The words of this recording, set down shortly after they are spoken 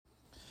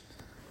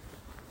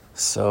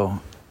So,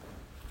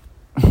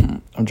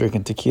 I'm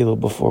drinking tequila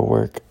before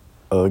work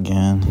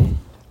again.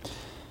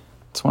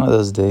 It's one of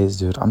those days,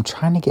 dude. I'm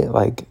trying to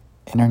get,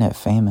 internet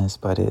famous,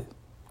 but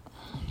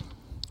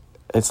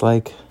it's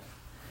like,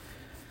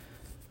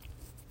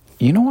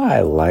 you know why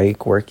I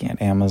like working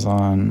at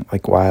Amazon?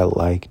 Why I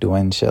like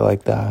doing shit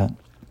like that?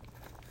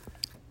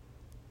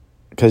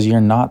 Because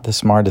you're not the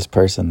smartest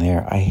person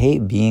there. I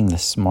hate being the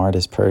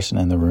smartest person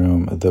in the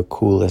room, the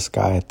coolest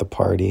guy at the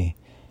party.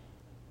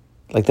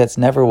 That's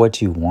never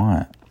what you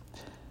want.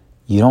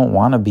 You don't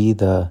want to be you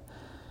know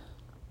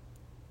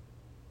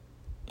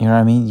what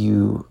I mean?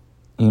 You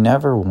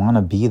never want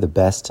to be the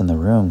best in the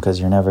room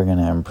because you're never going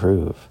to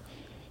improve.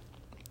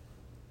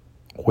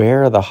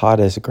 Where are the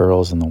hottest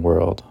girls in the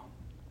world?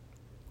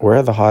 Where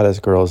are the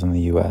hottest girls in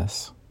the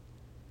U.S.?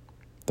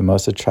 The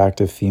most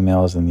attractive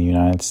females in the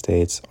United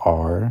States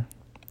are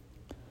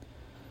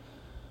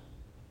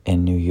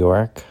in New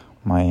York,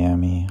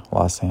 Miami,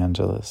 Los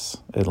Angeles,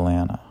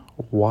 Atlanta.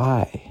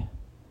 Why?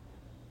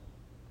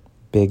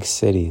 Big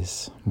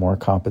cities, more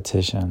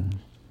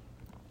competition.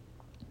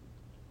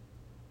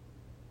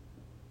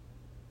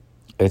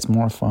 It's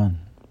more fun.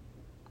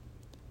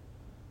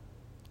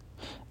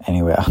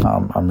 Anyway,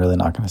 I'm really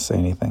not going to say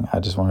anything. I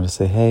just wanted to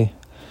say, hey,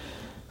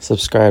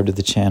 subscribe to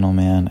the channel,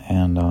 man,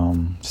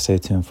 and stay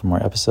tuned for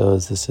more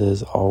episodes. This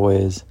is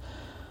Always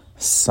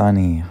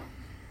Sunny.